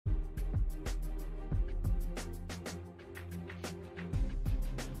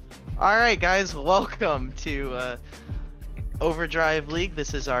Alright guys, welcome to Overdrive League.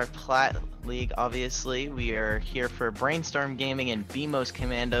 This is our Plat League, obviously. We are here for Brainstorm Gaming and Beemo's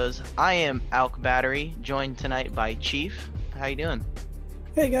Commandos. I am Alk Battery, joined tonight by Chief. How you doing?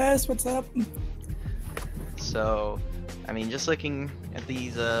 Hey guys, what's up? So, I mean, just looking at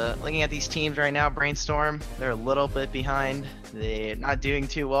these teams right now, Brainstorm, they're a little bit behind. They're not doing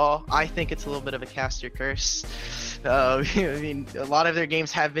too well. I think it's a little bit of a caster curse. I mean, a lot of their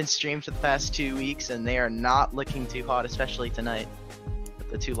games have been streamed for the past 2 weeks, and they are not looking too hot, especially tonight, with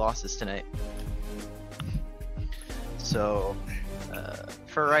the 2 losses tonight. So,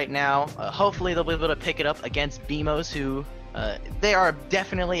 for right now, hopefully they'll be able to pick it up against Beemos, who they are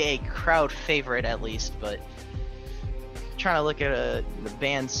definitely a crowd favorite at least, but trying to look at the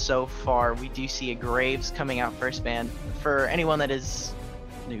bands so far, we do see a Graves coming out first band. For anyone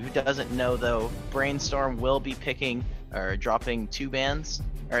who doesn't know though, Brainstorm will be picking or dropping 2 bands,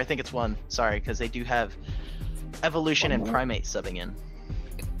 or I think it's 1, sorry, because they do have Evolution and Primate subbing in.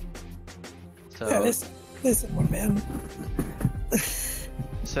 So, yeah, this is 1 band.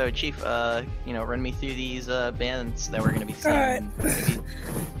 So Chief, run me through these bands that we're gonna be seeing. Alright.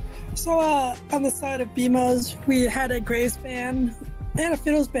 So on the side of Beemo's, we had a Graves band and a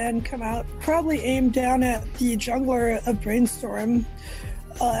Fiddles band come out, probably aimed down at the jungler of Brainstorm.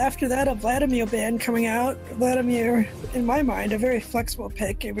 After that, a Vladimir band coming out. Vladimir, in my mind, a very flexible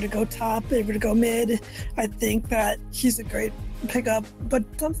pick, able to go top, able to go mid. I think that he's a great pickup, but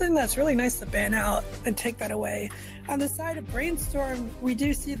something that's really nice to ban out and take that away. On the side of Brainstorm, we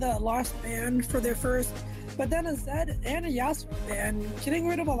do see the Lost band for their first, but then a Zed and a Yasuo band, getting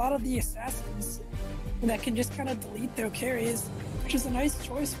rid of a lot of the assassins that can just kind of delete their carries, which is a nice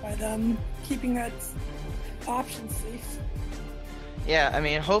choice by them, keeping that option safe. Yeah, I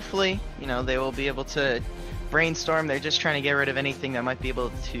mean, hopefully, they will be able to Brainstorm. They're just trying to get rid of anything that might be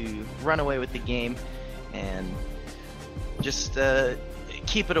able to run away with the game and just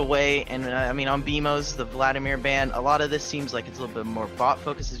keep it away. And I mean, on Beemos, the Vladimir ban, a lot of this seems like it's a little bit more bot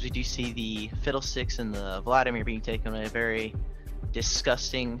focused, as we do see the Fiddlesticks and the Vladimir being taken away. A very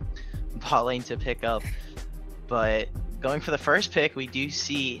disgusting bot lane to pick up. But going for the first pick, we do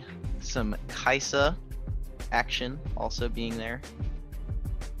see some Kai'Sa action also being there.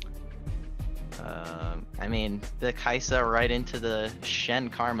 I mean, the Kai'Sa right into the Shen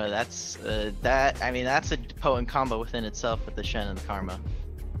Karma. That's that's a potent combo within itself with the Shen and the Karma.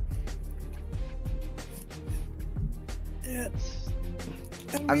 Yeah.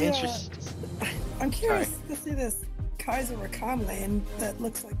 I'm interested. I'm curious to see this Kai'Sa Rakan lane that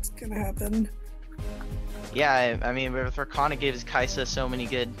looks like it's gonna happen. Yeah, I mean, with Rakan, it gives Kai'Sa so many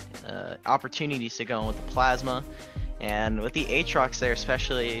good opportunities to go in with the Plasma. And with the Aatrox there,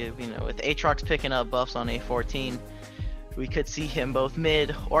 especially, with Aatrox picking up buffs on A14, we could see him both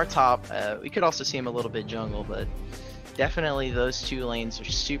mid or top. We could also see him a little bit jungle, but definitely those 2 lanes are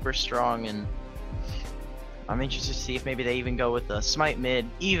super strong, and I'm interested to see if maybe they even go with the Smite mid,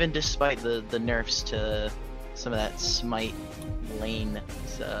 even despite the nerfs to some of that Smite lane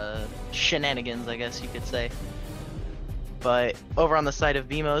shenanigans, I guess you could say. But over on the side of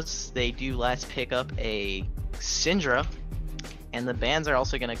Beemos, they do last pick up a Syndra, and the bans are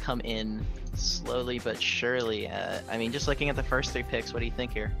also going to come in slowly but surely. I mean, just looking at the first 3 picks, what do you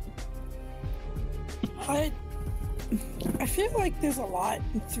think here? I feel like there's a lot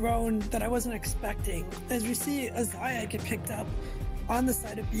thrown that I wasn't expecting. As we see Azaya get picked up on the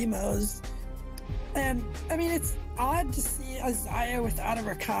side of Beemos, and I mean, it's odd to see Azaya without a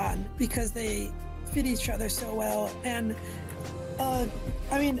Rakan because they fit each other so well. And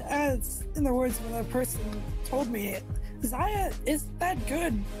I mean, as in the words of another person told me, Xayah is that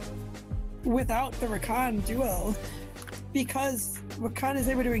good without the Rakan duo, because Rakan is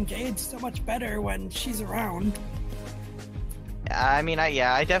able to engage so much better when she's around. I mean,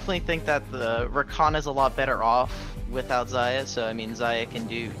 I definitely think that the Rakan is a lot better off without Xayah. So I mean,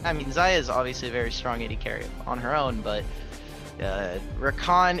 Xayah is obviously a very strong AD carry on her own, but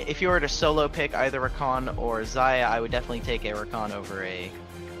Rakan, if you were to solo pick either Rakan or Xayah, I would definitely take a Rakan over a,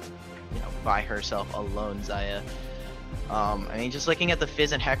 by herself alone Xayah. I mean, just looking at the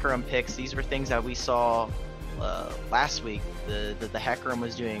Fizz and Hecarim picks, these were things that we saw last week. The Hecarim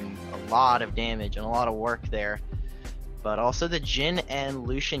was doing a lot of damage and a lot of work there. But also the Jhin and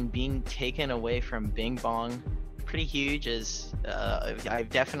Lucian being taken away from Bing Bong, pretty huge, as I've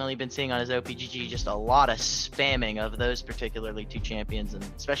definitely been seeing on his OPGG just a lot of spamming of those particularly 2 champions, and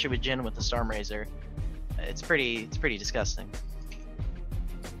especially with Jhin with the Stormrazor. It's pretty disgusting.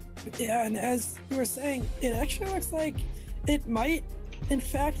 Yeah, and as you were saying, it actually looks like it might in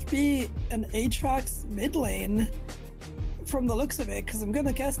fact be an Aatrox mid lane from the looks of it, because I'm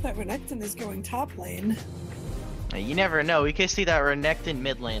gonna guess that Renekton is going top lane. You never know. We could see that Renekton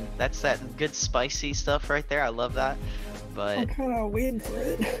mid lane. That's that good spicy stuff right there. I love that. But I'm kind of waiting for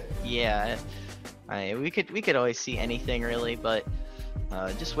it. yeah, we could always see anything really, but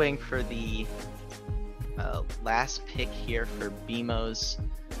just waiting for the last pick here for Beemos.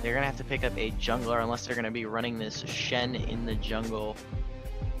 They're gonna have to pick up a jungler unless they're gonna be running this Shen in the jungle,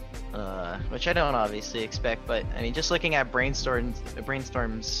 which I don't obviously expect. But I mean, just looking at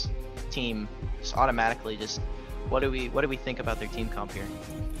Brainstorm's team, just automatically, just what do we think about their team comp here?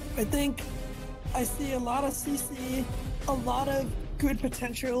 I think I see a lot of CC, a lot of good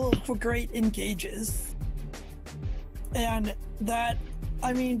potential for great engages, and that,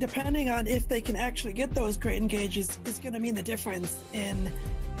 I mean, depending on if they can actually get those great engages, is going to mean the difference in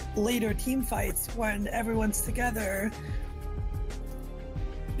later team fights when everyone's together.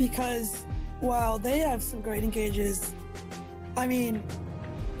 Because while they have some great engages, I mean,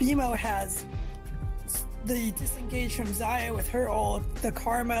 Beemo has the disengage from Xayah with her ult, the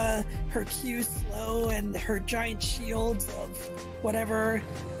Karma, her Q slow, and her giant shields of whatever.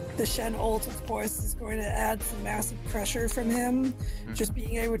 The Shen ult, of course, is going to add some massive pressure from him, just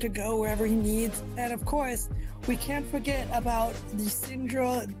being able to go wherever he needs. And of course, we can't forget about the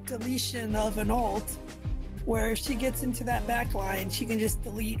Syndra deletion of an ult, where if she gets into that back line, she can just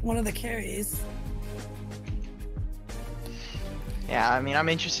delete one of the carries. Yeah, I mean, I'm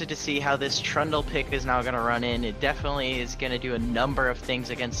interested to see how this Trundle pick is now going to run in. It definitely is going to do a number of things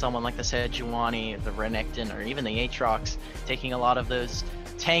against someone like the Sejuani, the Renekton, or even the Aatrox, taking a lot of those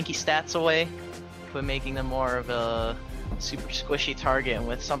tanky stats away, but making them more of a super squishy target. And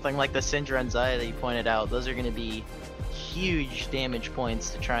with something like the Syndra and Xayah that you pointed out, those are going to be huge damage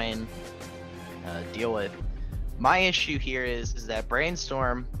points to try and deal with. My issue here is that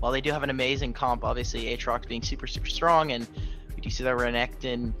Brainstorm, while they do have an amazing comp, obviously Aatrox being super strong, and we do see that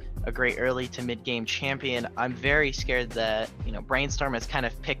Renekton a great early to mid game champion, I'm very scared that, you know, Brainstorm has kind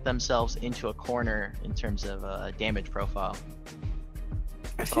of picked themselves into a corner in terms of damage profile.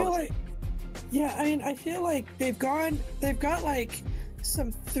 I feel like, yeah, I mean, I feel like they've got like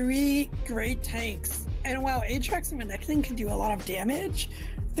some 3 great tanks, and while Aatrox and Renekton can do a lot of damage,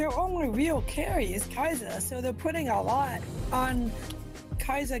 their only real carry is Kai'Sa, so they're putting a lot on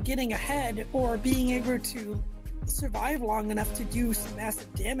Kai'Sa getting ahead or being able to survive long enough to do some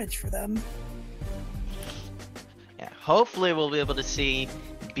massive damage for them. Yeah, hopefully we'll be able to see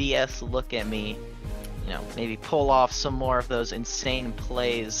BS look at me, you know, maybe pull off some more of those insane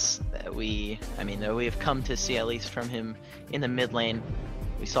plays that we have come to see, at least from him in the mid lane.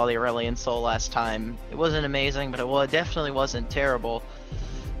 We saw the Aurelion Soul last time. It wasn't amazing, but it definitely wasn't terrible.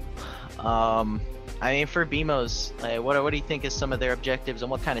 I mean, for Beemos, what do you think is some of their objectives, and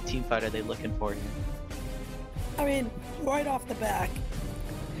what kind of team fight are they looking for here? I mean, right off the back,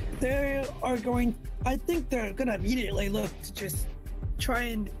 I think they're gonna immediately look to just try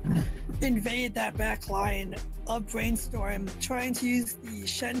and invade that back line of Brainstorm, trying to use the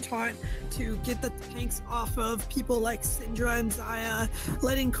Shen taunt to get the tanks off of people like Syndra and Xayah,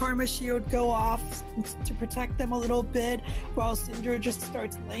 letting Karma Shield go off to protect them a little bit, while Syndra just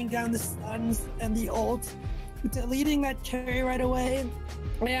starts laying down the stuns and the ult, deleting that carry right away,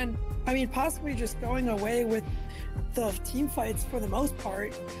 and I mean, possibly just going away with the team fights for the most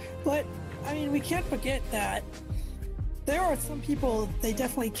part. But I mean, we can't forget that there are some people they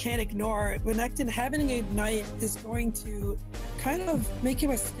definitely can't ignore. Renekton having a Ignite is going to kind of make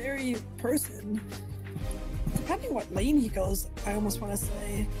him a scary person. Depending what lane he goes, I almost want to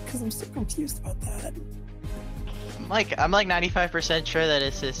say, because I'm so confused about that. I'm like 95% sure that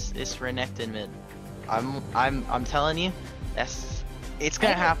it's Renekton mid. I'm telling you, it's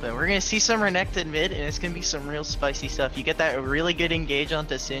gonna happen. We're gonna see some Renekton mid, and it's gonna be some real spicy stuff. You get that really good engage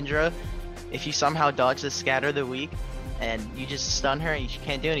onto Syndra. If you somehow dodge the Scatter the Weak, and you just stun her, and you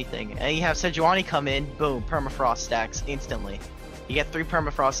can't do anything. And you have Sejuani come in, boom, permafrost stacks instantly. You get 3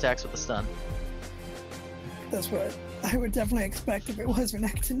 permafrost stacks with a stun. That's what I would definitely expect if it was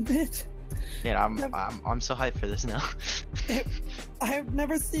Renekton mid. Yeah, I'm so hyped for this now. I have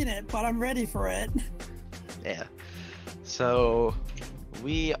never seen it, but I'm ready for it. Yeah. So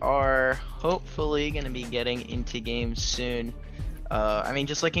we are hopefully going to be getting into games soon. I mean,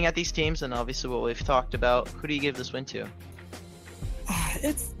 just looking at these teams and obviously what we've talked about, who do you give this win to?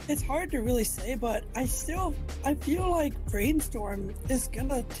 It's hard to really say, but I feel like Brainstorm is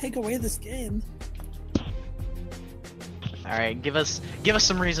gonna take away this game. All right, give us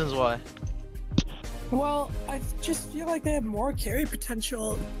some reasons why. Well, I just feel like they have more carry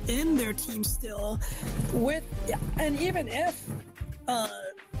potential in their team still, and even if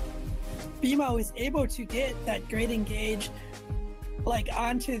Beemo is able to get that great engage, like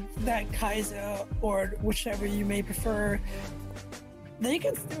onto that Kai'Sa or whichever you may prefer, they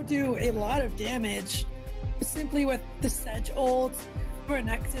can still do a lot of damage simply with the Sedge ult,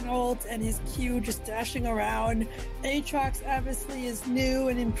 Renekton ult, and his Q just dashing around. Aatrox obviously is new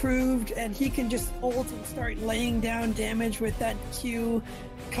and improved, and he can just ult and start laying down damage with that Q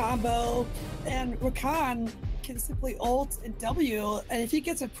combo. And Rakan can simply ult and W, and if he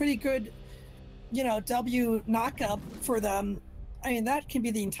gets a pretty good, you know, W knockup for them, I mean, that can be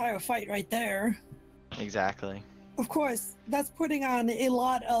the entire fight right there. Exactly. Of course, that's putting on a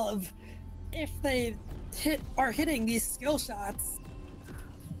lot of, if they are hitting these skill shots.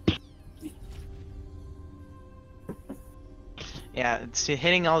 Yeah,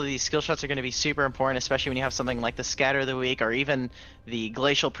 hitting all of these skill shots are going to be super important, especially when you have something like the Scatter of the Week, or even the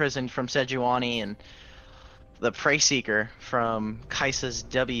Glacial Prison from Sejuani and the Prey Seeker from Kai'Sa's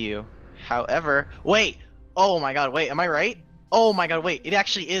W. However, wait! Oh my god, wait, am I right? Oh my god, wait, it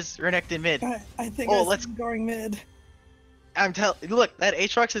actually is Renekton mid. I think let's going mid. Look, that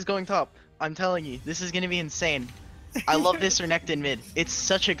Aatrox is going top. I'm telling you, this is going to be insane. I love this Renekton mid. It's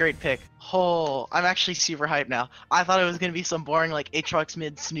such a great pick. Oh, I'm actually super hyped now. I thought it was going to be some boring like Aatrox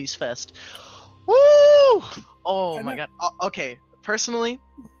mid snooze fest. Woo! Oh my god. Okay, personally,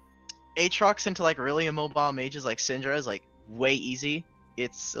 Aatrox into like really immobile mages like Syndra is like way easy.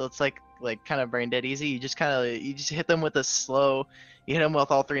 It's like kind of brain dead easy. You just hit them with a slow, you hit them with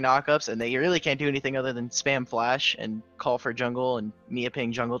all 3 knockups, and they really can't do anything other than spam flash and call for jungle and Mia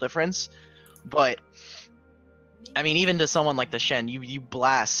ping jungle difference. But I mean, even to someone like the Shen, you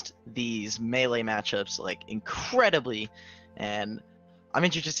blast these melee matchups like incredibly, and I'm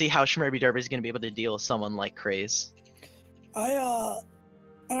interested to see how Shmurby Derby is going to be able to deal with someone like Craze. I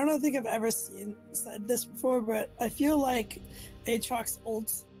don't think I've ever said this before, but I feel like Aatrox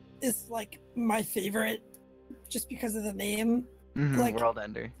ult is like my favorite, just because of the name. Like, World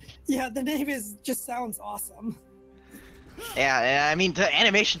Ender. Yeah, the name just sounds awesome. Yeah, I mean, the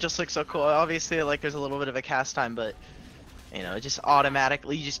animation just looks so cool. Obviously, like, there's a little bit of a cast time, but, you know, it just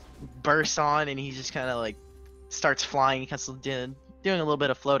automatically just bursts on, and he just kind of, like, starts flying. He kind of doing a little bit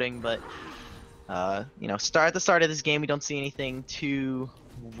of floating, but, you know, at the start of this game, we don't see anything too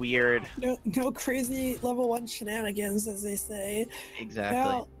weird. No crazy level 1 shenanigans, as they say. Exactly.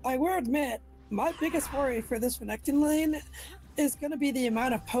 Now, I will admit, my biggest worry for this Renekton lane is going to be the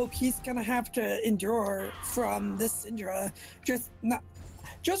amount of poke he's going to have to endure from this Syndra,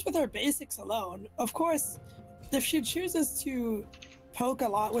 just with her basics alone. Of course, if she chooses to poke a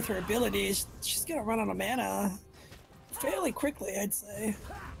lot with her abilities, she's going to run out of mana fairly quickly, I'd say.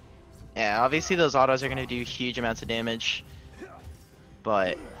 Yeah, obviously those autos are going to do huge amounts of damage,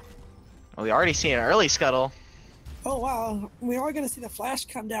 but we already see an early scuttle. Oh wow, we are going to see the flash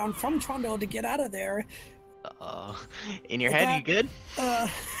come down from Trundle to get out of there. In your head, you good? There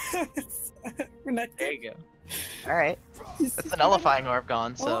you go. Alright. That's the nullifying orb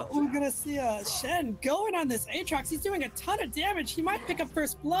gone, so. Well, we're gonna see Shen going on this Aatrox. He's doing a ton of damage. He might pick up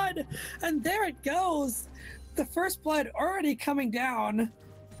first blood, and there it goes. The first blood already coming down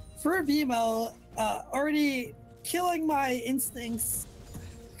for Beemo, already killing my instincts.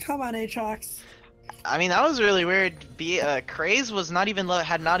 Come on, Aatrox. I mean, that was really weird. Craze was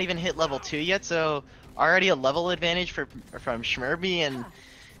had not even hit level 2 yet, so already a level advantage from Shmurby, and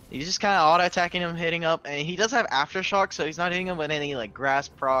he's just kind of auto-attacking him, hitting up, and he does have Aftershock, so he's not hitting him with any like grass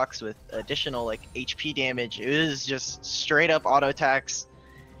procs with additional like HP damage. It is just straight up auto-attacks,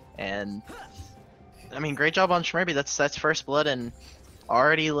 and I mean, great job on Shmurby. That's first blood and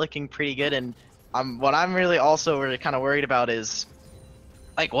already looking pretty good. And what I'm really also really kind of worried about is,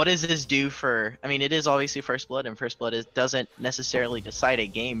 like, what does this do for? I mean, it is obviously first blood, and first blood doesn't necessarily decide a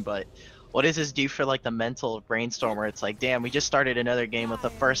game, but what does this do for like the mental Brainstorm, where it's like, damn, we just started another game with the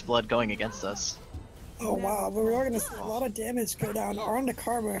first blood going against us? Oh wow, but we are going to see a lot of damage go down on the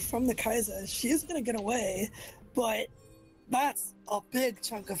Karma from the Kai'Sa. She's going to get away, but that's a big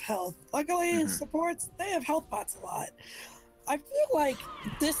chunk of health. Luckily, supports, they have health bots a lot. I feel like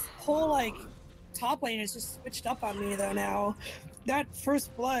this whole like top lane is just switched up on me though now. That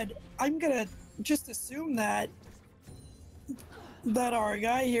first blood, I'm going to just assume that our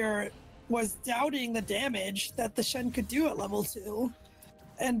guy here was doubting the damage that the Shen could do at level 2,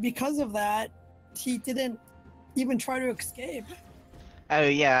 and because of that, he didn't even try to escape. Oh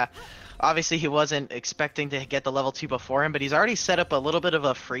yeah, obviously he wasn't expecting to get the level 2 before him, but he's already set up a little bit of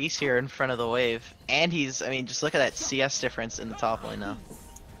a freeze here in front of the wave, and I mean, just look at that CS difference in the top lane now.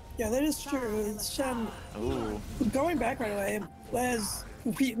 Yeah, that is true. Shen, ooh, going back right away, as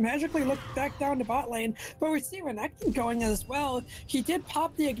we magically look back down to bot lane, but we see Renekton going as well. He did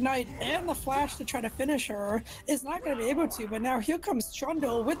pop the ignite and the flash to try to finish her. Is not going to be able to, but now here comes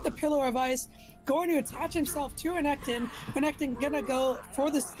Trundle with the Pillar of Ice, going to attach himself to Renekton. Renekton gonna go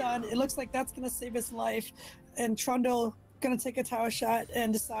for the stun. It looks like that's going to save his life, and Trundle gonna take a tower shot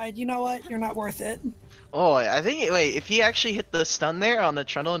and decide, you know what, you're not worth it. Oh, I think, wait, if he actually hit the stun there on the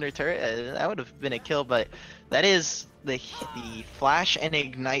Trundle under turret, that would have been a kill, but that is the flash and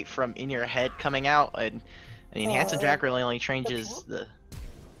ignite from in your head coming out, and I mean, Handsome Jack really only changes the...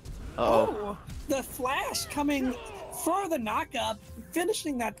 Oh, the flash coming for the knockup,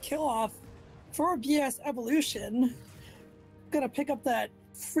 finishing that kill off for BS Evolution. Gonna pick up that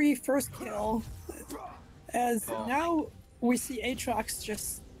free first kill, as now we see Aatrox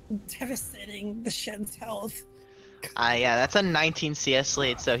just devastating the Shen's health. Yeah, that's a 19 CS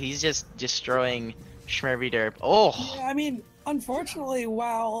lead, so he's just destroying Schmerby Derp. Oh! Yeah, I mean, unfortunately,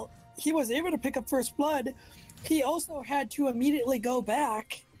 while he was able to pick up first blood, he also had to immediately go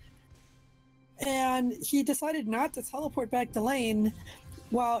back, and he decided not to teleport back to lane,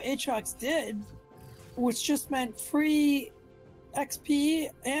 while Aatrox did, which just meant free XP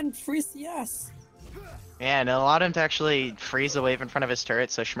and free CS. Yeah, and it allowed him to actually freeze the wave in front of his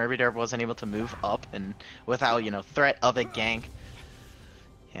turret, so Schmerby Derp wasn't able to move up and without, you know, threat of a gank.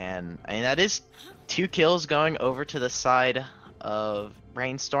 And I mean, that is 2 kills going over to the side of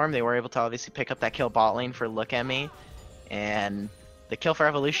Brainstorm. They were able to obviously pick up that kill bot lane for Look At Me, and the kill for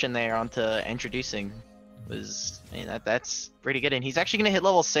Evolution there onto Introducing was, I mean, that's pretty good. And he's actually going to hit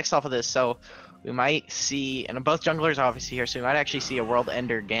level 6 off of this, so we might see, and both junglers are obviously here, so we might actually see a World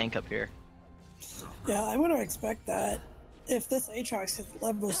Ender gank up here. Yeah, I would expect that. If this Aatrox hits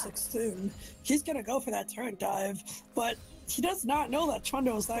level 6 soon, he's going to go for that turret dive, but he does not know that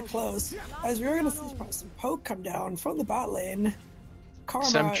Trundle is that close, as we're going to see some poke come down from the bot lane. Karma,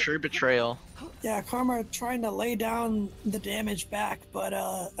 Some true betrayal. Yeah, Karma trying to lay down the damage back, but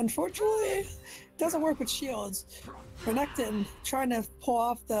unfortunately, it doesn't work with shields. Renekton trying to pull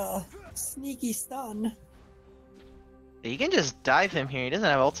off the sneaky stun. You can just dive him here. He doesn't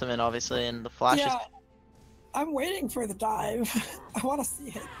have ultimate, obviously, and the flash is... I'm waiting for the dive. I want to see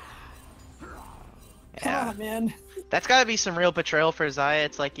it. Yeah. Come on, man. That's gotta be some real betrayal for Xayah.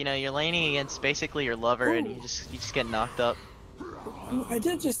 It's like, you know, you're laning against basically your lover, and you just get knocked up. I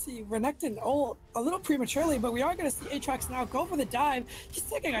did just see Renekton ult a little prematurely, but we are going to see Aatrox now go for the dive. He's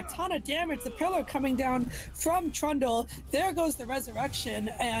taking a ton of damage. The pillar coming down from Trundle. There goes the resurrection,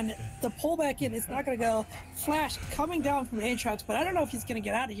 and the pullback in is not going to go. Flash coming down from Aatrox, but I don't know if he's going to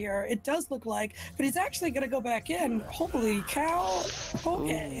get out of here. It does look like, but he's actually going to go back in. Holy cow.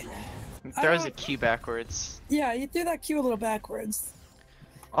 Okay. He throws a Q backwards. Yeah, you threw that Q a little backwards.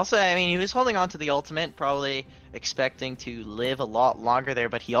 Also, I mean, he was holding on to the ultimate, probably expecting to live a lot longer there,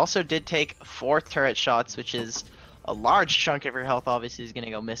 but he also did take 4 turret shots, which is a large chunk of your health, obviously, is going to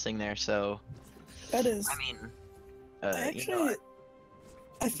go missing there, so... That is... I mean... actually, you know,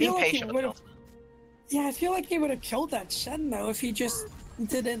 I feel like he with would have... Yeah, I feel like he would have killed that Shen, though, if he just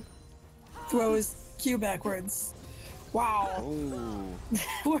didn't throw his Q backwards. Wow.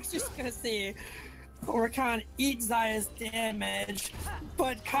 We're just going to see... Rakan eat Xayah's damage,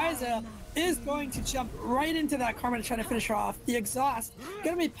 but Kai'Sa is going to jump right into that Karma to try to finish her off. The exhaust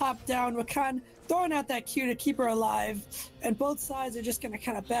gonna be popped down. Rakan throwing out that Q to keep her alive, and both sides are just gonna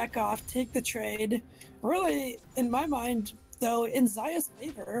kind of back off, take the trade. Really, in my mind, though, in Xayah's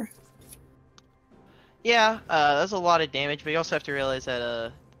favor. Yeah, that's a lot of damage, but you also have to realize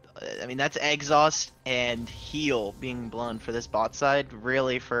that, I mean, that's exhaust and heal being blown for this bot side,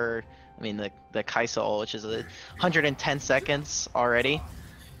 really for... I mean, the Kai'Sa ult, which is 110 seconds already.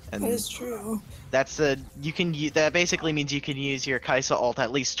 And that is true. That's that basically means you can use your Kai'Sa ult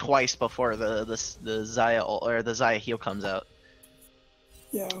at least twice before the Xayah ult, or the Xayah heal comes out.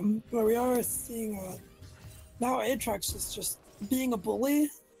 Yeah, but we are seeing now Aatrox is just being a bully.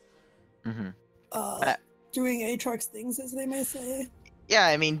 Doing Aatrox things, as they may say. Yeah,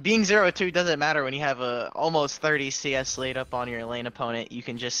 I mean, being 0-2 doesn't matter when you have a almost 30 CS laid up on your lane opponent. You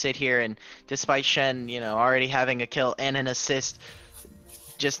can just sit here and, despite Shen, you know, already having a kill and an assist,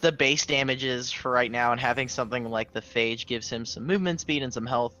 just the base damages for right now, and having something like the Phage gives him some movement speed and some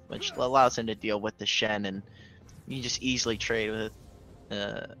health, which allows him to deal with the Shen, and you just easily trade with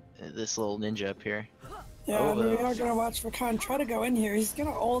this little ninja up here. Yeah, we are gonna watch Rakan try to go in here. He's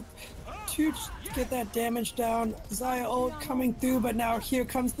gonna ult to get that damage down. Xayah ult coming through, but now here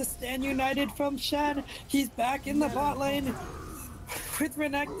comes the Stand United from Shen. He's back in the bot lane with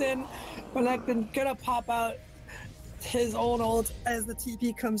Renekton. Renekton gonna pop out his own ult as the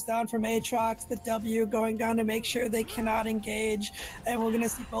TP comes down from Aatrox, the W going down to make sure they cannot engage, and we're gonna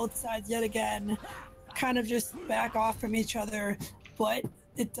see both sides yet again kind of just back off from each other. But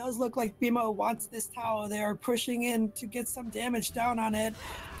it does look like Beemo wants this tower. They are pushing in to get some damage down on it.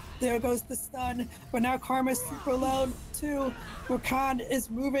 There goes the stun, but now Karma's super low too. Rakan is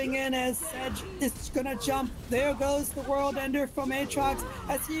moving in as Sedge is gonna jump. There goes the World Ender from Aatrox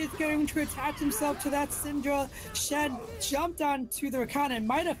as he is going to attach himself to that Syndra. Shen jumped onto the Rakan and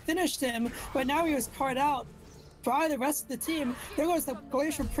might have finished him, but now he was caught out by the rest of the team. There goes the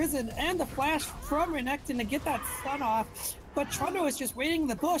Glacier Prison and the flash from Renekton to get that stun off. But Trundle is just waiting in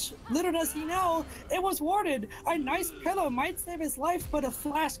the bush. Little does he know, it was warded. A nice pillow might save his life, but a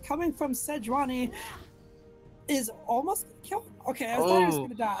flash coming from Sejuani is almost killed. Okay, I thought he was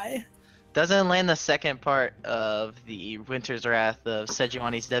gonna die. Doesn't land the second part of the Winter's Wrath of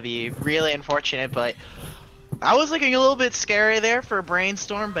Sejuani's W. Really unfortunate, but I was looking a little bit scary there for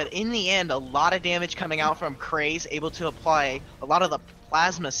Brainstorm, but in the end, a lot of damage coming out from Craze, able to apply a lot of the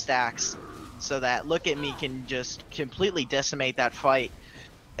plasma stacks so that Look At Me can just completely decimate that fight.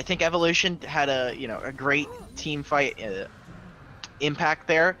 I think Evolution had a great team fight impact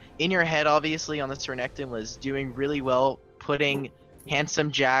there. In Your Head, obviously, on the Renekton was doing really well, putting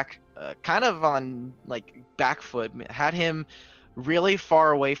Handsome Jack kind of on like back foot, had him really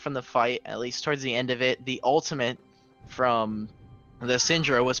far away from the fight, at least towards the end of it. The ultimate from the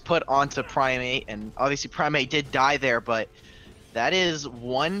Syndra was put onto Primate, and obviously Primate did die there, but that is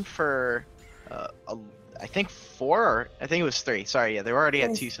one for I think 4, or I think it was 3. Sorry, yeah, they were already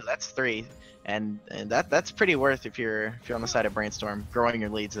at 2, so that's 3, and that's pretty worth if you're on the side of Brainstorm, growing your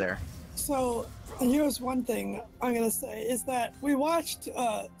leads there. So here's one thing I'm gonna say is that we watched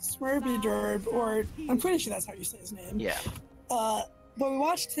Smurby Derb, or I'm pretty sure that's how you say his name. Yeah. But we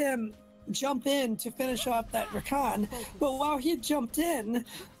watched him jump in to finish off that Rakan. But while he jumped in,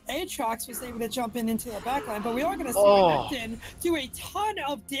 Aatrox was able to jump in into the backline. But we are going to see Renekton do a ton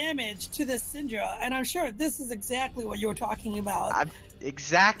of damage to this Syndra. And I'm sure this is exactly what you were talking about.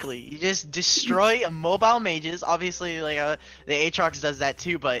 Exactly. You just destroy mobile mages. Obviously, like the Aatrox does that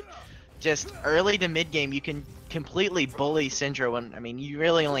too. But just early to mid game, you can completely bully Syndra when, I mean, you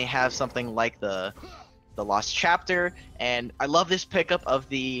really only have something like the Lost Chapter, and I love this pickup of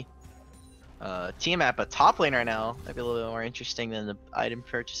the Tiamat, but top laner now might be a little bit more interesting than the item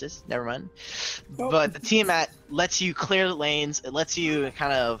purchases. Never mind. But the Tiamat lets you clear the lanes. It lets you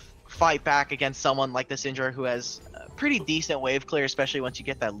kind of fight back against someone like the Syndra who has a pretty decent wave clear, especially once you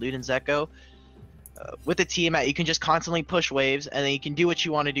get that Luden's Echo. With the Tiamat, you can just constantly push waves, and then you can do what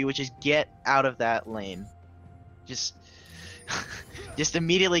you want to do, which is get out of that lane. Just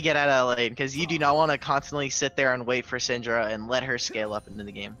immediately get out of that lane, because you do not want to constantly sit there and wait for Syndra and let her scale up into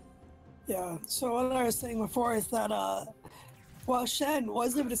the game. Yeah, so what I was saying before is that while Shen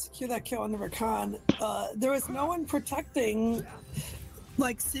was able to secure that kill on the Rakan, there was no one protecting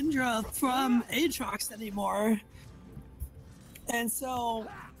like Syndra from Aatrox anymore. And so,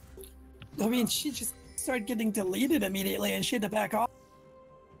 I mean, she just started getting deleted immediately and she had to back off.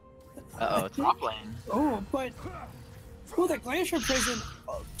 Uh-oh, top lane. Oh, but the Glacier Prison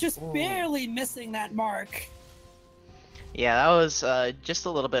just barely missing that mark. Yeah, that was just a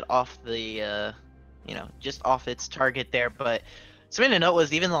little bit off the, just off its target there. But something to note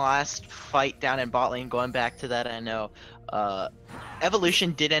was even the last fight down in bot lane, going back to that, I know,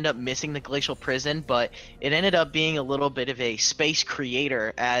 Evolution did end up missing the Glacial Prison, but it ended up being a little bit of a space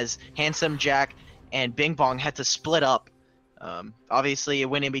creator as Handsome Jack and Bing Bong had to split up. Obviously, it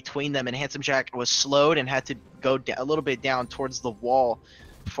went in between them, and Handsome Jack was slowed and had to go a little bit down towards the wall,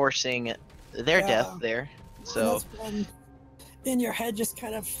 forcing their death there. So In Your Head just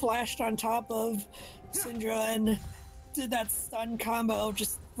kind of flashed on top of Syndra and did that stun combo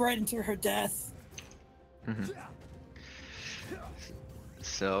just right into her death. Mm-hmm.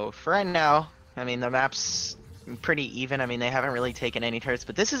 So for right now, I mean, the map's pretty even. I mean, they haven't really taken any turrets,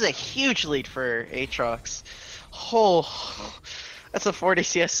 but this is a huge lead for Aatrox. Oh, that's a 40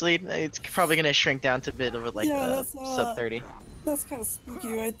 CS lead. It's probably going to shrink down to a bit of like sub 30. That's kind of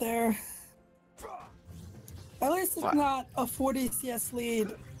spooky right there. At least it's not a 40 CS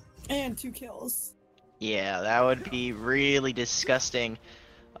lead and 2 kills. Yeah, that would be really disgusting.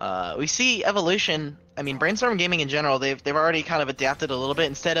 We see Evolution, I mean, Brainstorm Gaming in general, they've already kind of adapted a little bit.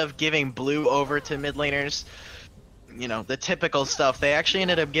 Instead of giving blue over to mid laners, the typical stuff, they actually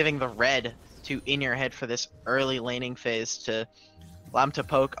ended up giving the red to In Your Head for this early laning phase to allow him to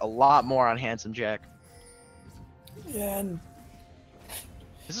poke a lot more on Handsome Jack. Yeah, and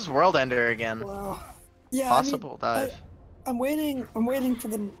this is World Ender again. Wow. Yeah, Possible dive. I'm waiting for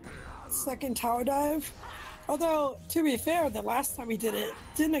the second tower dive, Although, to be fair, the last time we did it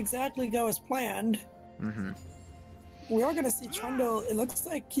didn't exactly go as planned. Mm-hmm. We are going to see Trundle. It looks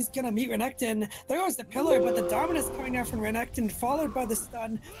like he's going to meet Renekton. There goes the pillar, but the dominance coming down from Renekton, followed by the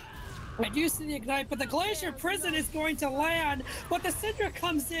stun. I do see the ignite, but the Glacier Prison is going to land. But the Syndra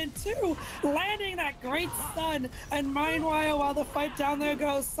comes in too, landing that great stun. And meanwhile, while the fight down there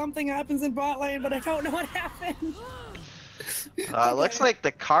goes, something happens in bot lane, but I don't know what happened. Okay. Looks like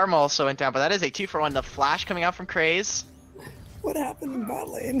the Karma also went down, but that is a 2-for-1. The flash coming out from Craze. What happened in bot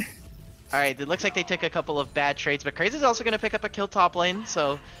lane? Alright, it looks like they took a couple of bad trades, but Craze is also going to pick up a kill top lane,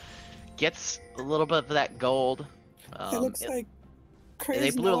 so gets a little bit of that gold. It looks like Craze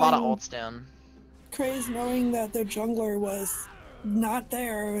they blew a lot of ults down. Craze, knowing that their jungler was not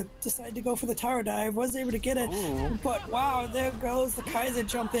there, decided to go for the tower dive, was able to get it. Ooh. But wow, there goes the Kaiser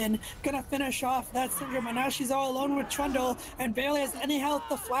jump in, gonna finish off that Syndrome, and now she's all alone with Trundle and barely has any health.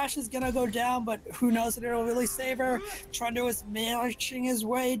 The flash is gonna go down, but who knows if it'll really save her. Trundle is marching his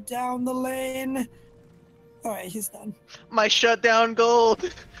way down the lane. Alright, he's done. My shutdown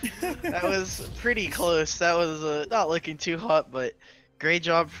gold! That was pretty close. That was not looking too hot, but great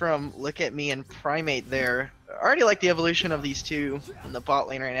job from Look At Me and Primate there. I already like the evolution of these two in the bot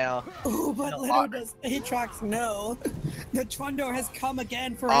lane right now. Oh, but little does Aatrox know, the Trundle has come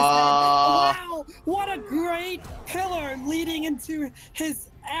again for his head. Wow, what a great pillar leading into his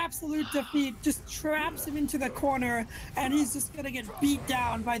absolute defeat. Just traps him into the corner, and he's just gonna get beat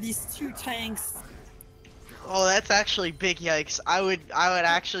down by these two tanks. Oh, that's actually big yikes. I would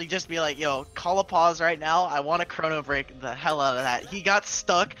actually just be like, yo, call a pause right now. I want to chrono break the hell out of that. He got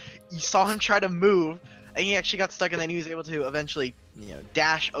stuck. You saw him try to move, and he actually got stuck, and then he was able to eventually,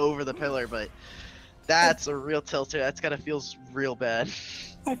 dash over the pillar, but that's a real tilter. That's gotta feel real bad.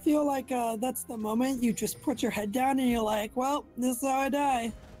 I feel like that's the moment you just put your head down and you're like, well, this is how I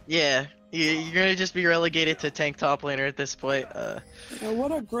die. Yeah, you're gonna just be relegated to tank top laner at this point.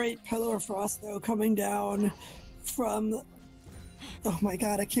 What a great pillar for us, though, coming down from... Oh my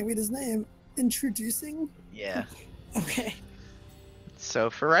god, I can't read his name. Introducing? Yeah. Okay.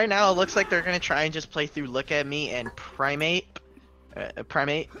 So for right now, it looks like they're gonna try and just play through Look At Me and Primate.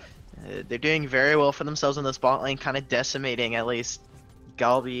 They're doing very well for themselves in this bot lane, kind of decimating at least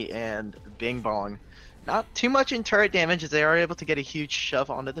Galbi and Bing Bong. Not too much in turret damage, as they are able to get a huge shove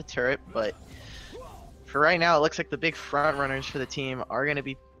onto the turret, but for right now, it looks like the big front runners for the team are gonna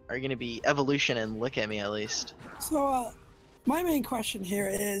be Evolution and Look At Me at least. So, my main question here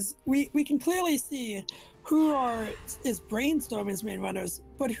is, we can clearly see who is Brainstorm's main runners,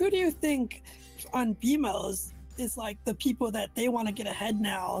 but who do you think on Beemo's is like the people that they want to get ahead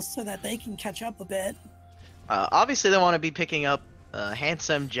now so that they can catch up a bit? Obviously, they want to be picking up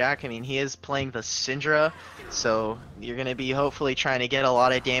Handsome Jack. I mean, he is playing the Syndra, so you're going to be hopefully trying to get a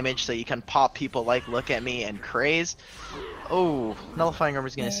lot of damage so you can pop people like Look At Me and Craze. Oh, Nullifying Armor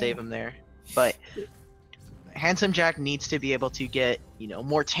is going to save him there. But Handsome Jack needs to be able to get,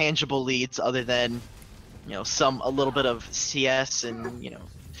 more tangible leads other than, a little bit of CS and,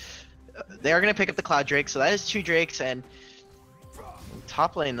 they are going to pick up the Cloud Drake, so that is 2 Drakes, and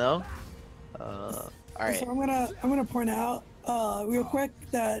top lane though. Alright. So I'm gonna point out real quick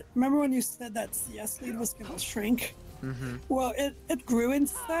that, remember when you said that CS lead was gonna shrink? Mm-hmm. Well, it grew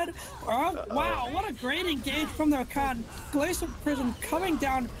instead. Oh, wow, what a great engage from the Rakan. Glacier Prison coming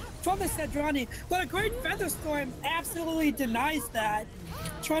down from the Sedrani, but a great Featherstorm absolutely denies that.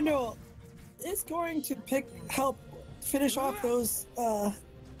 Trundle is going to help finish off those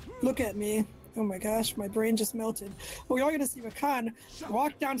Look At Me. Oh my gosh, my brain just melted. But we are going to see Rakan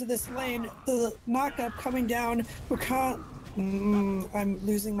walk down to this lane. The knockup coming down. Rakan... I'm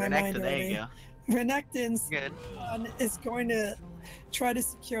losing my mind already. Renekton's is going to try to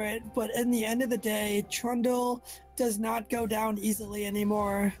secure it, but in the end of the day, Trundle does not go down easily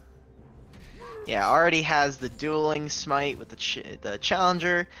anymore. Yeah, already has the dueling smite with the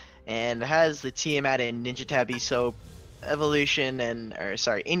challenger, and has the Tiamat and Ninja Tabi, so Evolution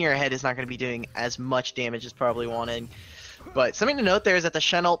In Your Head is not going to be doing as much damage as probably wanted. But something to note there is that the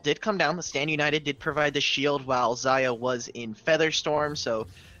Shen ult did come down. The Stand United did provide the shield while Xayah was in Featherstorm. So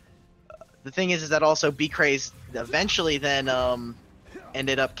the thing is that also B-Craze eventually then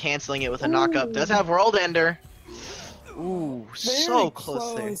ended up canceling it with a knockup. Does have World Ender. Ooh, very so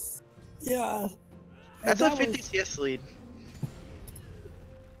close there. Yeah. That's a 50 CS lead.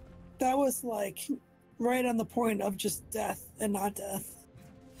 That was like right on the point of just death and not death.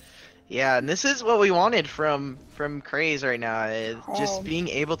 Yeah, and this is what we wanted from Craze right now. Just being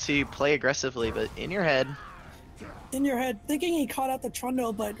able to play aggressively, but in your head. In your head, thinking he caught out the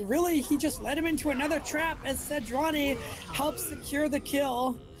Trundle, but really he just led him into another trap as Sedrani helps secure the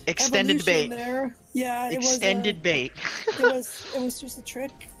kill. Extended evolution bait. there. Yeah, Extended bait. it was just a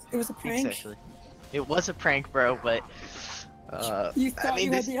trick. It was a prank. Exactly. It was a prank, bro, but You thought I mean,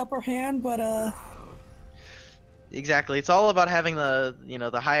 you had the upper hand, but exactly. It's all about having the,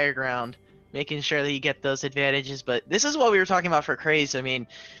 the higher ground, making sure that you get those advantages. But this is what we were talking about for Craze. I mean,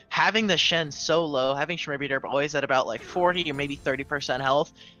 having the Shen so low, having Shmurby Derp always at about like 40 or maybe 30%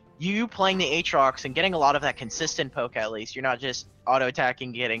 health, you playing the Aatrox and getting a lot of that consistent poke at least. You're not just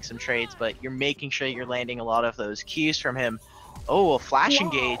auto-attacking, getting some trades, but you're making sure you're landing a lot of those Qs from him. Oh, a flash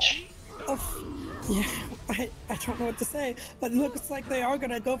engage. Yeah, I don't know what to say, but it looks like they are going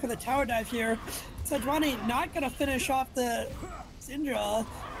to go for the tower dive here. Sejuani not going to finish off the Syndra,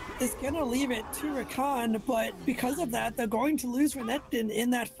 is going to leave it to Rakan, but because of that, they're going to lose Renekton in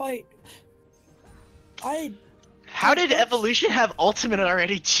that fight. How did Evolution have ultimate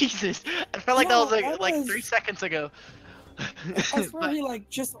already? Jesus, I felt like Yeah, that was like 3 seconds ago. I swear he like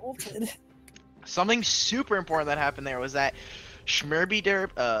just ulted. Something super important that happened there was that Shmurby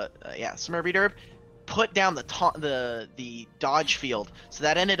Derp put down the dodge field, so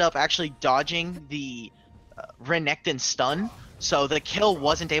that ended up actually dodging the Renekton stun. So the kill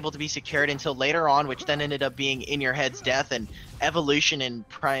wasn't able to be secured until later on, which then ended up being in your head's death, and Evolution and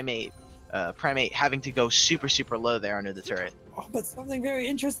Primate having to go super low there under the turret. Oh, but something very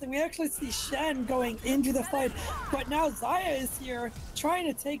interesting, we actually see Shen going into the fight, but now Xayah is here trying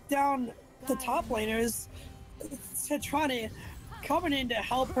to take down the top laners. Sejuani coming in to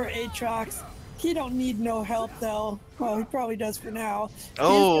help her Aatrox. He don't need no help though. Well, he probably does for now. He's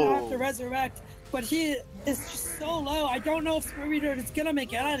gonna have to resurrect, but he is just so low. I don't know if Shmurby Derp is gonna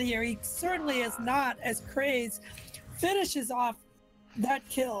make it out of here. He certainly is not, as Craze finishes off that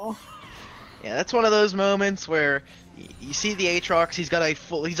kill. Yeah, that's one of those moments where you see the Aatrox,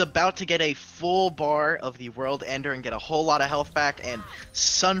 he's about to get a full bar of the World Ender and get a whole lot of health back, and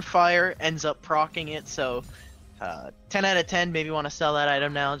Sunfire ends up proccing it, so 10 out of 10, maybe want to sell that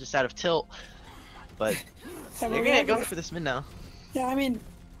item now, just out of tilt. But they're gonna go for this mid now. Yeah, I mean,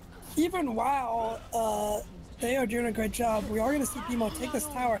 even while they are doing a great job, we are going to see Beemo take this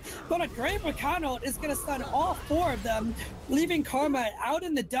tower, but a great Rakan ult is going to stun all 4 of them, leaving Karma out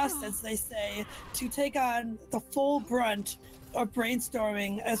in the dust, as they say, to take on the full brunt of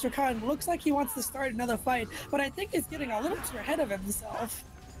brainstorming, as Rakan looks like he wants to start another fight, but I think he's getting a little too ahead of himself.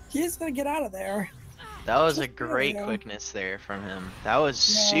 He's going to get out of there. That was a great quickness there from him. That was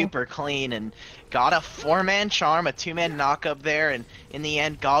super clean, and got a 4-man charm, a 2-man knock up there, and in the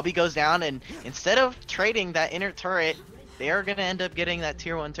end, Galbi goes down, and instead of trading that inner turret, they are going to end up getting that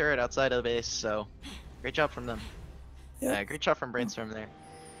tier 1 turret outside of the base, so great job from them. Yep. Great job from Brainstorm there.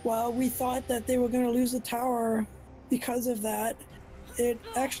 Well, we thought that they were going to lose the tower because of that. It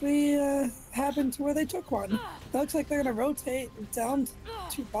actually happened to where they took one. It looks like they're going to rotate down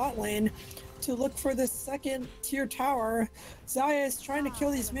to bot lane to look for this second tier tower. Xayah is trying to kill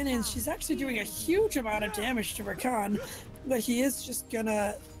these minions. She's actually doing a huge amount of damage to Rakan, but he is just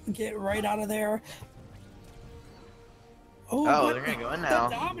gonna get right out of there. Oh, they're gonna go in now.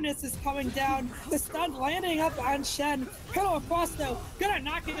 The Dominus is coming down. The stun landing up on Shen. Pillow of Frost though, gonna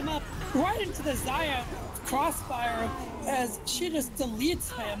knock him up right into the Xayah crossfire as she just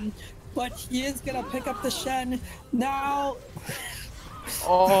deletes him. But he is gonna pick up the Shen now.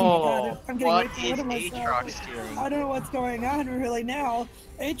 Oh, I'm getting what way is too ahead of Aatrox myself. doing? I don't know what's going on really now.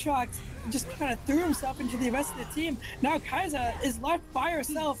 Aatrox just kind of threw himself into the rest of the team. Now Kai'Sa is left by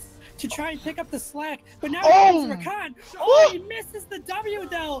herself to try and pick up the slack, but now comes Rakan. Oh, he misses the W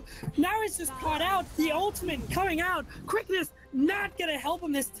though. Now he's just caught out. The ultimate coming out. Quickness not gonna help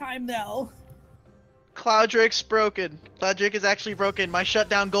him this time though. Clouddrake's broken. Clouddrake is actually broken. My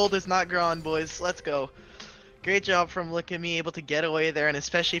shutdown gold is not gone, boys. Let's go. Great job from Look at Me, able to get away there, and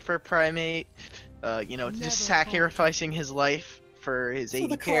especially for Primate, just sacrificing his life for his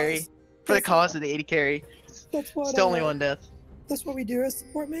AD carry, for the cause of the AD carry. That's what, Still only 1 death. That's what we do as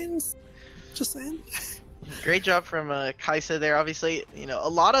support mains. Just saying. Great job from Kai'Sa there. Obviously, a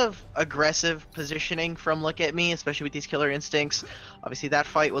lot of aggressive positioning from Look at Me, especially with these killer instincts. Obviously, that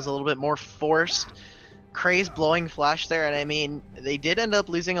fight was a little bit more forced. Craze blowing flash there, and I mean, they did end up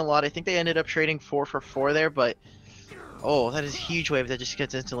losing a lot. I think they ended up trading 4 for 4 there, but that is a huge wave that just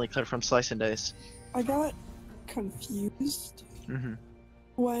gets instantly cleared from Slice and Dice. I got confused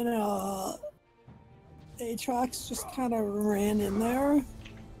when Aatrox just kind of ran in there,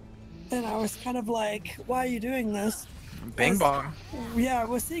 and I was kind of like, why are you doing this? Bing Bong. Yeah,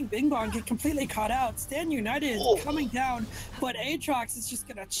 we're seeing Bing Bong get completely caught out. Stand United is coming down, but Aatrox is just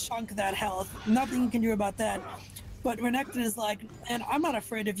gonna chunk that health. Nothing you can do about that. But Renekton is like, and I'm not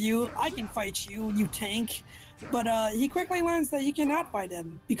afraid of you. I can fight you, you tank. But he quickly learns that he cannot fight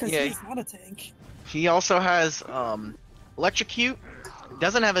him because Yeah. he's not a tank. He also has Electrocute.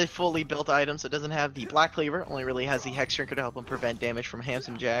 Doesn't have a fully built item, so it doesn't have the Black Cleaver. Only really has the Hex Shrinker to help him prevent damage from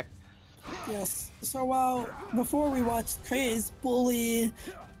Handsome Jack. Yes. So before we watched Craze bully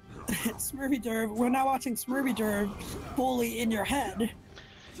Smurfy Derv, we're now watching Smurfy Derv bully in your head.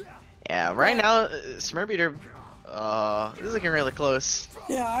 Yeah, right now Smurfy this is looking really close.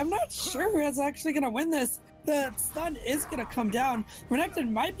 Yeah, I'm not sure who's actually gonna win this. The stun is gonna come down.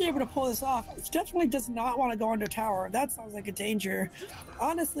 Renekton might be able to pull this off. He definitely does not want to go under tower. That sounds like a danger.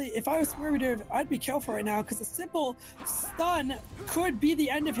 Honestly, if I was Smurfy, I'd be careful right now because a simple stun could be the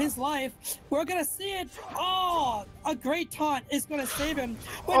end of his life. We're gonna see it. Oh, a great taunt is gonna save him.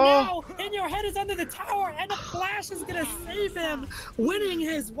 But now, In Your Head is under the tower, and a flash is gonna save him, winning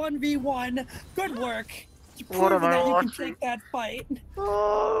his 1v1. Good work. What am I that you watching? can take that fight.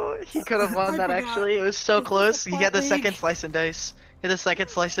 Oh, he could have won that actually. It was so close. He had the second slice and dice. He had the second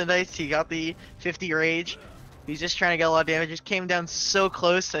slice and dice. He got the 50 rage. He's just trying to get a lot of damage. Just came down so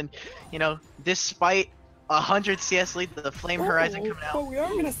close, and you know, despite 100 CS lead, the Flame Horizon coming out. But we are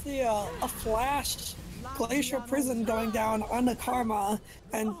gonna see a flash Glacier Prison going down on the Karma,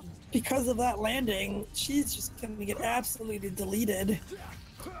 and because of that landing, she's just gonna get absolutely deleted.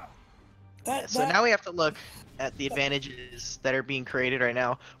 So now we have to look at the advantages that are being created right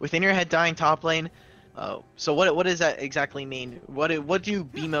now. Within Your Head dying top lane. So what does that exactly mean? What do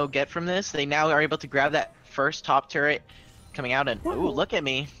Beemo get from this? They now are able to grab that first top turret coming out and ooh, look at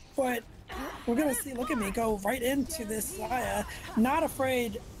me. But we're gonna see look at me go right into this Xayah, not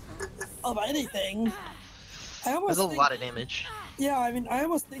afraid of anything. There's a lot of damage. Yeah, I mean I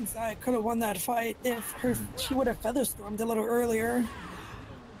almost think Xayah could have won that fight if she would have Featherstormed a little earlier.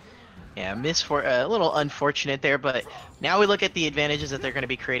 Yeah, a little unfortunate there, but now we look at the advantages that they're going to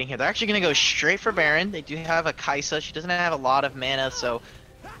be creating here. They're actually going to go straight for Baron. They do have a Kaisa. She doesn't have a lot of mana, so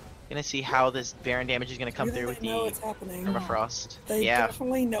going to see how this Baron damage is going to come through with the Permafrost. They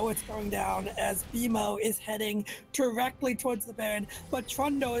definitely know it's going down as Beemo is heading directly towards the Baron, but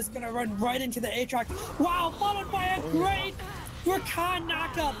Trundle is going to run right into the Aatrox. Wow, followed by a great Rakan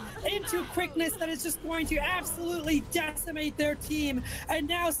knockup into quickness that is just going to absolutely decimate their team. And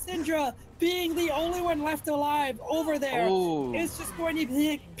now Syndra, being the only one left alive over there, is just going to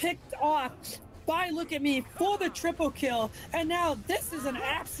be picked off by Look At Me for the triple kill. And now this is an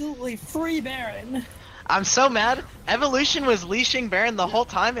absolutely free Baron. I'm so mad. Evolution was leashing Baron the whole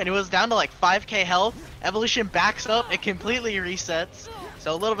time and it was down to like 5k health. Evolution backs up, it completely resets.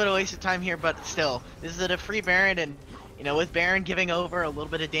 So a little bit of waste of time here, but still, this is a free Baron, and you know, with Baron giving over a little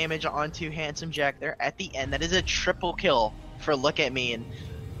bit of damage onto Handsome Jack there at the end, that is a triple kill for Look At Me. And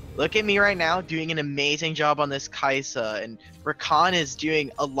Look At Me right now doing an amazing job on this Kaisa, and Rakan is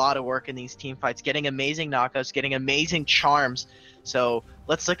doing a lot of work in these team fights, getting amazing knockouts, getting amazing charms. So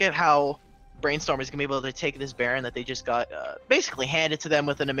let's look at how Brainstorm is going to be able to take this Baron that they just got basically handed to them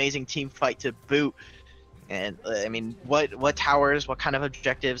with an amazing team fight to boot. And I mean, what towers, what kind of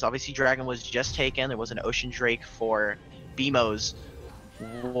objectives? Obviously Dragon was just taken. There was an Ocean Drake for Beemo's.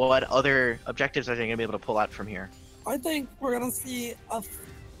 What other objectives are they going to be able to pull out from here? I think we're going to see a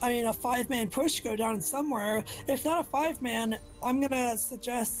 5-man push go down somewhere. If not a 5-man, I'm going to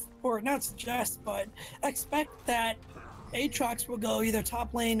suggest, or not suggest, but expect that Aatrox will go either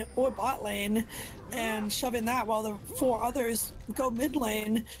top lane or bot lane and shove in that, while the 4 others go mid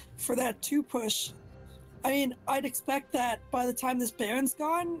lane for that 2 push. I mean, I'd expect that by the time this Baron's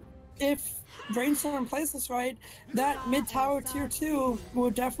gone, if Brainstorm plays this right, that mid tower tier 2 will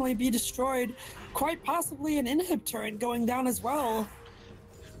definitely be destroyed. Quite possibly an inhib turret going down as well.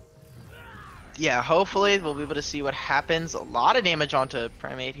 Yeah, hopefully we'll be able to see what happens. A lot of damage onto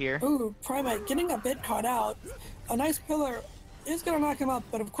Primate here. Ooh, Primate getting a bit caught out. A nice pillar is going to knock him up,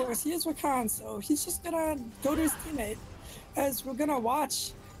 but of course he is Rakan, so he's just going to go to his teammate. As we're going to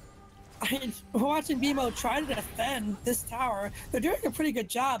watch, we're watching Beemo try to defend this tower. They're doing a pretty good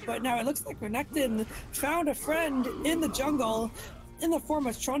job, but now it looks like Renekton found a friend in the jungle in the form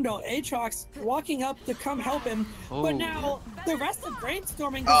of Trundle. Aatrox walking up to come help him, but now the rest of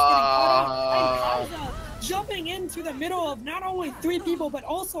Brainstorming is getting caught out, and Kaisa jumping into the middle of not only 3 people, but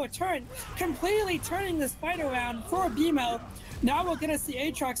also a turret, completely turning this fight around for Beemo. Now we're gonna see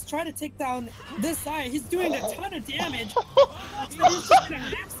Aatrox try to take down this Xayah. He's doing a ton of damage. He's just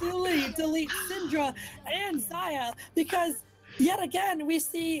gonna absolutely delete Syndra and Xayah, because yet again we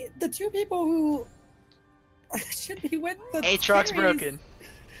see the 2 people who should be with the Aatrox series. broken.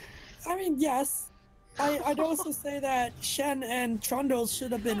 I mean, yes. I'd also say that Shen and Trundle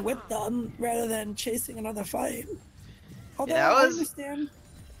should have been with them rather than chasing another fight. Although Yeah, I understand.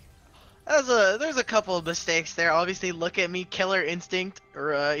 There's a couple of mistakes there. Obviously, look at me, Killer Instinct,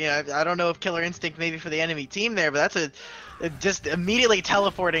 or I don't know if Killer Instinct maybe for the enemy team there, but that's just immediately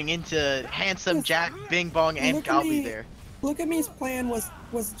teleporting into Handsome Just Jack, Bing Bong, and look at Galbi me. there. Look at me's plan was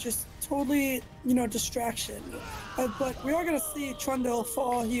just totally distraction. But we are gonna see Trundle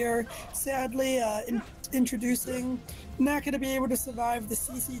fall here. Sadly, introducing, not gonna be able to survive the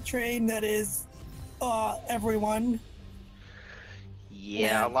CC train that is everyone.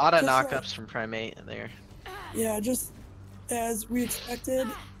 Yeah, a And lot of just knockups from Primate there. yeah, just as we expected,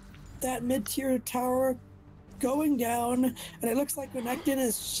 that mid-tier tower going down, and it looks like Renekton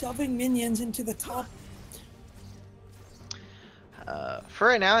is shoving minions into the top. For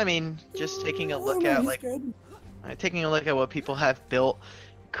right now, I mean, just taking a Oh look no, at he's good. taking a look at what people have built.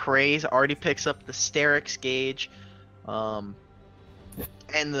 Craze already picks up the Sterix gauge, um,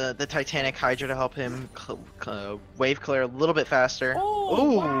 and the Titanic Hydra to help him wave clear a little bit faster. Oh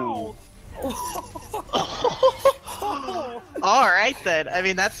Ooh. wow! All right then. I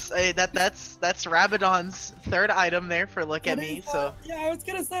mean, that's Rabadon's third item there for Look at Me. So yeah, I was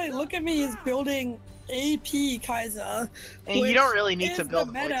gonna say, look at me is building AP Kaiser, and you which don't really need is to build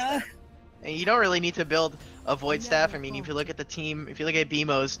the Void meta. Staff. And you don't really need to build a Void Staff. I mean, if No. you look at the team, if you look at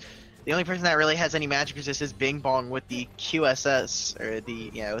Beemos, the only person that really has any magic resist is Bing Bong with the QSS or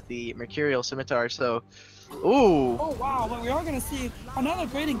with the Mercurial Scimitar. So, ooh. Oh wow, but we are gonna see another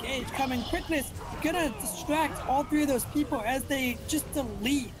great engage coming. Quickness gonna distract all three of those people as they just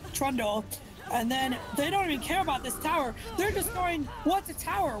delete Trundle. And then they don't even care about this tower. They're just going, what's a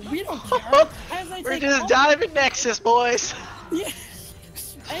tower? We don't care. As they We're take just all- diving Nexus, boys. Yeah.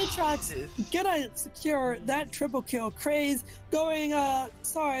 Aatrox gonna secure that triple kill. Craze going,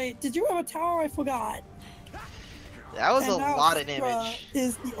 sorry, did you have a tower? I forgot. That was And a now lot of Syndra damage.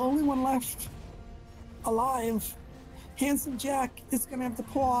 is the only one left alive. Handsome Jack is gonna have to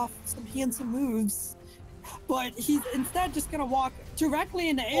pull off some handsome moves, but he's instead just gonna walk directly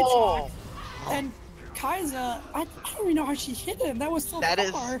into Aatrox. And Kaiser, I don't even know how she hit him. That was so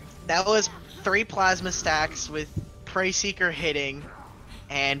far. That was 3 plasma stacks with Prey Seeker hitting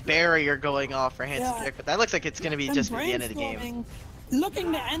and Barrier going off for Handsome Jack, but that looks like it's gonna be And just at the end of the game. Brainstorming,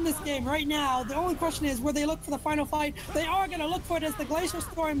 looking to end this game right now. The only question is, will they look for the final fight? They are going to look for it as the Glacier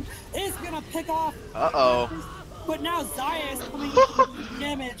Storm is going to pick off. But now Xayah is coming in with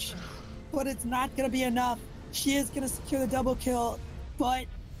damage, but it's not going to be enough. She is going to secure the double kill, but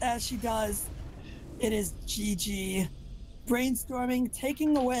as she does, it is GG. Brainstorming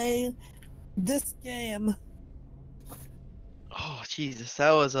taking away this game. Oh Jesus,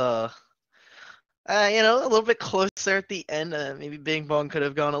 that was a little bit closer at the end. Maybe Bing Bong could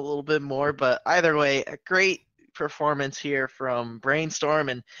have gone a little bit more, but either way, a great performance here from Brainstorm,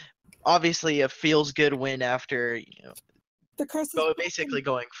 and obviously a feels good win after the curse is basically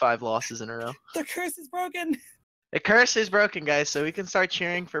going 5 losses in a row. The curse is broken. The curse is broken, guys. So we can start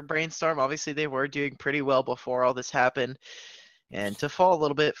cheering for Brainstorm. Obviously, they were doing pretty well before all this happened, and to fall a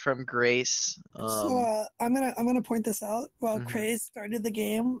little bit from grace. So I'm gonna point this out. While Craze started the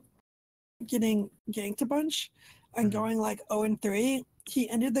game getting ganked a bunch and going like 0-3, he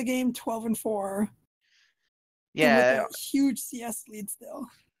ended the game 12-4. Yeah, with a huge CS lead still.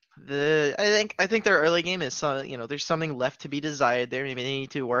 I think their early game is there's something left to be desired there. Maybe they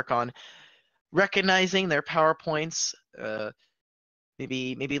need to work on recognizing their PowerPoints.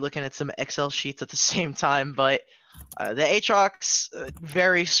 Maybe looking at some Excel sheets at the same time. But the Aatrox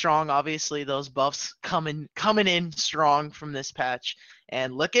very strong. Obviously, those buffs coming in strong from this patch.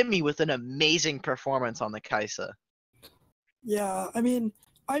 And look at me with an amazing performance on the Kai'Sa. Yeah, I mean,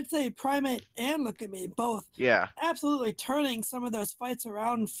 I'd say Primate and Look at Me both. Yeah, absolutely turning some of those fights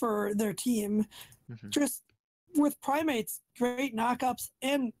around for their team. Just with Primates, great knockups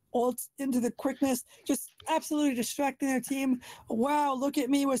and ults into the quickness, just absolutely distracting their team. Wow, Look at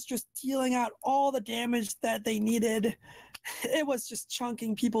Me was just dealing out all the damage that they needed. It was just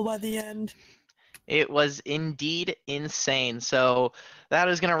chunking people by the end. It was indeed insane. So that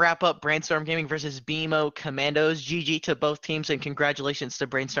is going to wrap up Brainstorm Gaming versus Beemo Commandos. GG to both teams, and congratulations to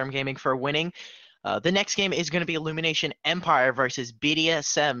Brainstorm Gaming for winning. The next game is going to be Illumination Empire versus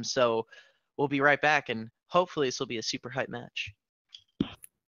BDSM. So we'll be right back, and hopefully this will be a super hype match.